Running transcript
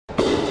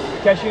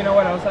Kesha, you know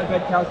what else I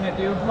bet Cal can't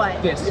do?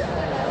 What? This.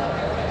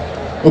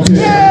 Okay.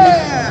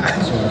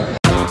 Yeah!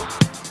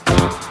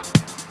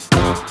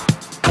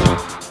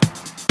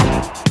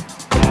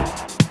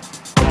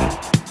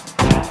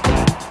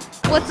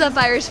 What's up,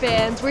 Irish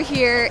fans? We're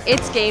here.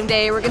 It's game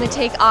day. We're going to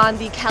take on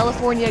the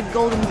California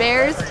Golden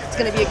Bears. It's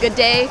going to be a good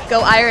day.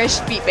 Go Irish,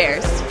 beat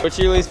Bears. What's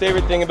your least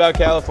favorite thing about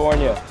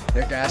California?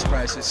 Their gas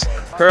prices.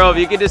 Pearl, if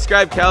you could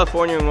describe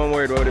California in one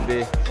word, what would it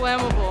be?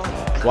 Flammable.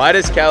 Why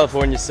does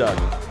California suck?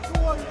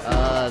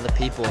 The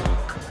people.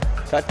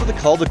 That's what they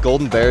call the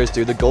Golden Bears,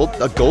 dude. A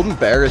golden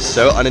bear is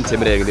so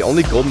unintimidating. The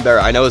only golden bear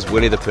I know is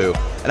Winnie the Pooh,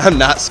 and I'm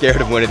not scared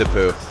of Winnie the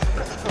Pooh.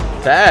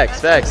 Facts,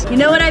 facts. You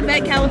know what I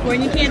bet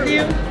California can't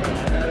do?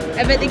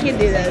 I bet they can't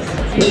do this.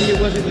 It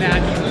wasn't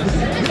fabulous.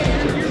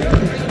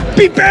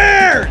 Beat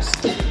Bears!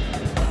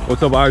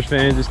 What's up, Irish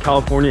fans? It's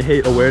California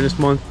Hate Awareness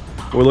Month.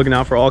 We're looking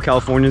out for all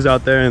Californians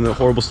out there in the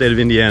horrible state of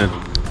Indiana.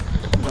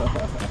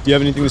 Do you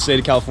have anything to say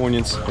to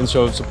Californians in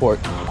show of support?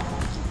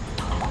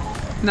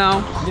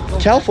 No.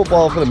 Cal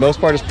football, for the most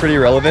part, is pretty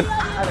irrelevant.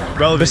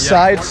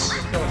 Besides,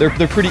 they're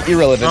pretty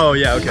irrelevant. Oh,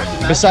 yeah, okay.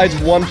 Besides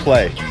one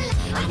play.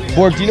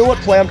 Borg, do you know what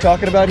play I'm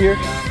talking about here?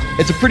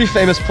 It's a pretty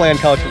famous play in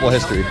college football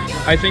history.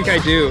 I think I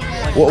do.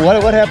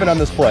 What happened on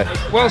this play?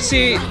 Well,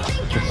 see,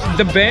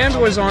 the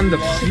band was on the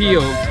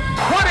field. 20!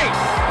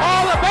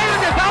 Oh, the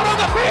band is out on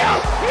the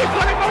field! He's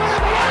going to go into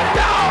the end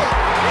zone!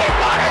 He's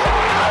going to go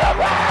into the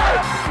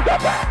end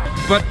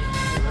zone! But,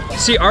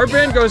 see, our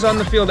band goes on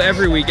the field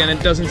every week, and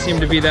it doesn't seem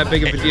to be that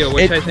big of a deal,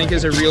 which I think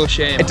is a real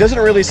shame. It doesn't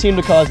really seem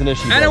to cause an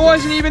issue. And it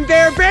wasn't even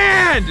their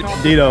band!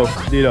 Dito,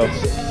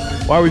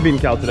 why are we beating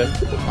Cal today?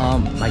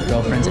 My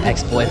girlfriend's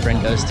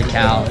ex-boyfriend goes to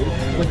Cal.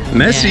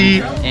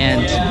 Messi!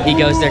 And he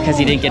goes there because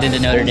he didn't get into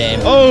Notre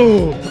Dame.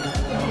 Oh!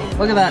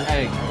 Look at that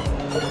egg.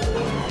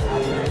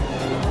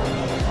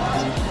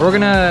 We're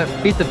gonna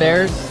beat the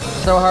Bears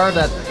so hard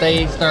that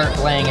they start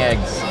laying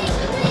eggs.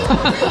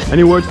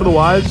 Any words for the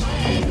wives?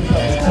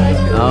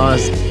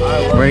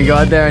 We're gonna go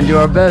out there and do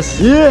our best.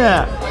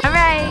 Yeah!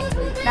 Alright,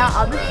 now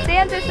all the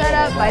stands are set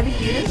up by the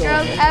cutest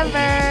girls ever.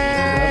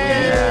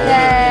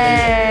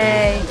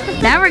 Yay!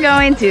 Now we're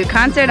going to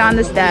Concert on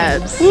the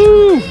Steps.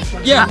 Woo!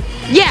 Yeah.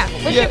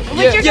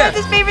 What's your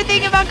guys' favorite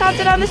thing about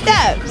Concert on the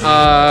Steps?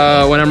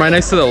 When I'm right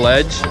next to the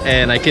ledge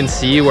and I can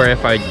see where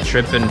if I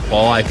trip and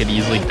fall, I could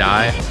easily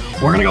die.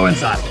 We're gonna go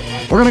inside.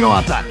 We're gonna go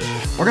outside.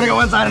 We're gonna go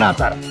inside and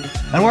outside.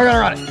 And we're gonna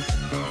run it.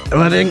 And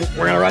one thing,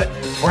 we're gonna run it.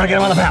 We're gonna get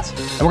him on the pass.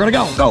 And we're gonna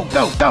go. And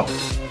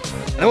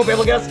then we'll be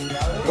able to guess.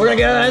 We're gonna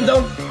get in the end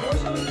zone.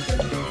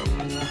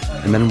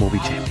 And then we'll be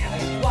champions.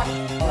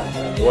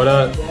 What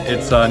up?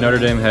 It's Notre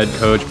Dame head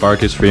coach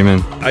Marcus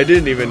Freeman. I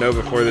didn't even know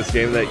before this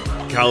game that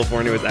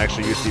California was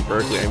actually UC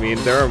Berkeley. I mean,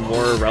 there are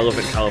more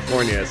relevant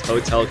Californias.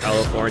 Hotel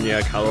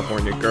California,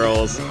 California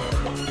Girls.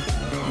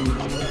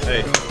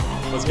 Hey,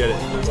 let's get it.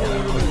 Let's do it.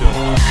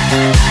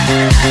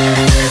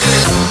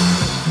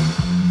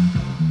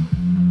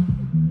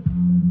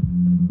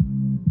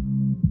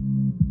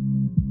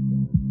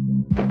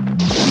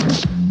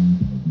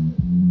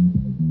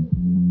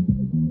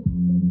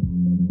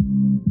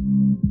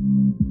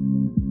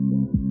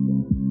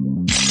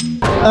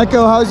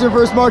 Echo, how's your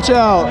first march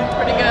out?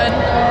 Pretty good.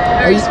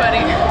 Very sweaty.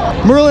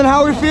 Merlin,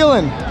 how are we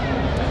feeling?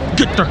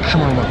 Get the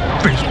camera on my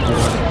face,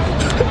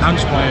 boy. I'm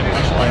just playing.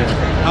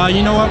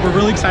 You know what? We're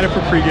really excited for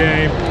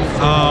pregame.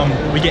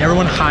 We get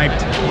everyone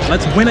hyped.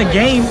 Let's win a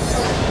game.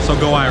 So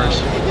go Irish.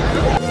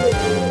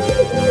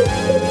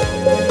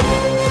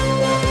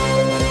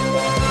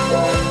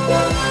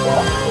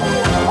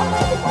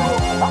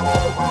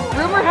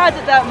 Rumor has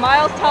it that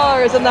Miles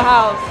Teller is in the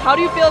house. How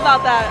do you feel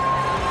about that?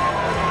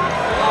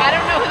 I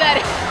don't know who that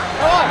is.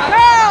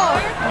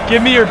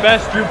 Give me your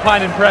best Drew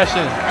Pine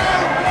impression.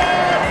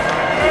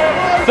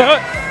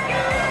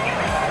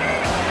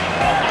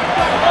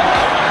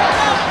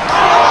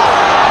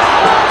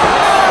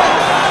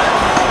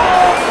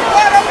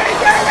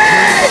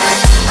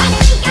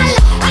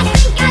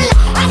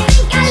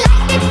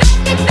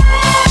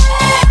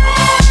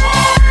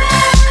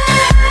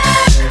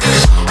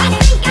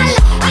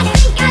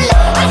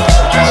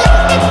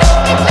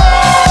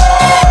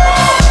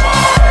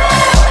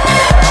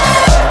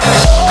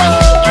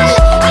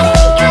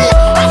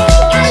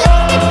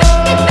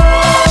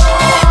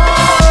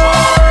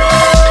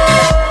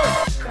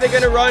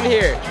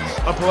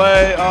 A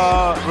play,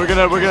 we're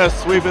gonna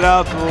sweep it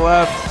out to the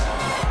left.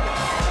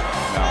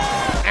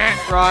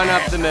 Run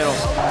up the middle.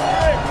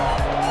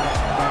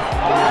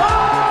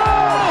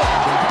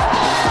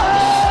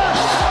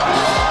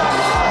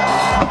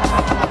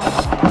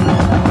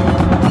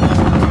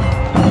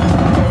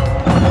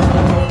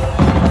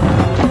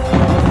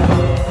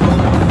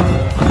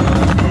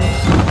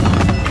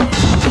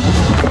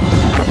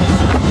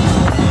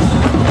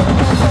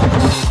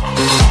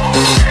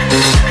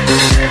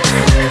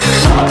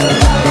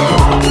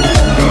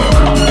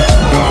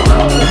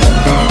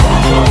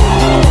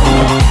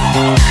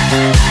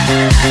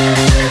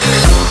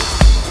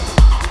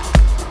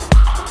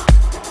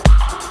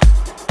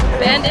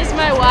 Band is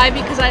my why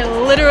because I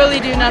literally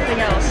do nothing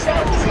else.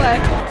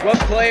 What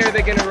play are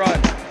they gonna run?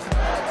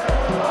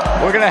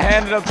 We're gonna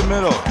hand it up the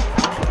middle.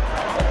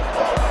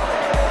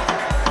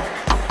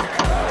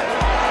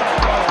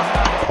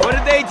 What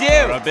did they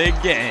do? For a big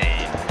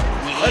game.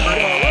 Let's go,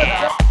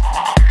 let's go.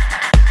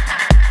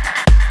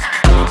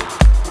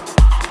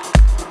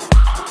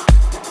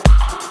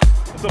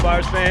 What's up,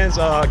 Irish fans?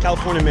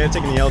 California may have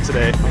taken the L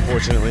today,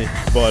 unfortunately,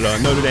 but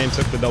Notre Dame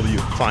took the W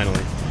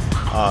finally.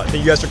 Thank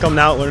you guys for coming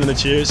out, learning the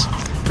cheers.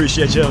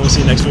 Appreciate you, and we'll see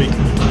you next week.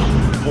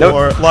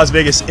 Or Las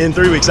Vegas in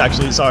 3 weeks,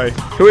 actually. Sorry.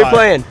 Who are we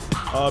playing?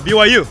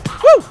 BYU.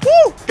 Woo!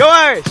 Woo! Go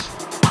Irish!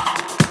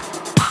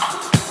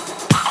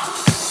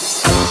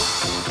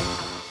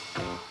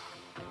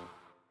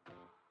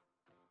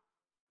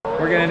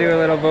 We're gonna do a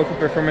little vocal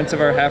performance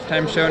of our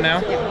halftime show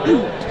now.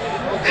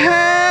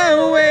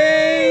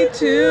 Highway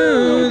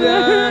to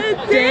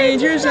the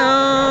danger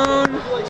zone.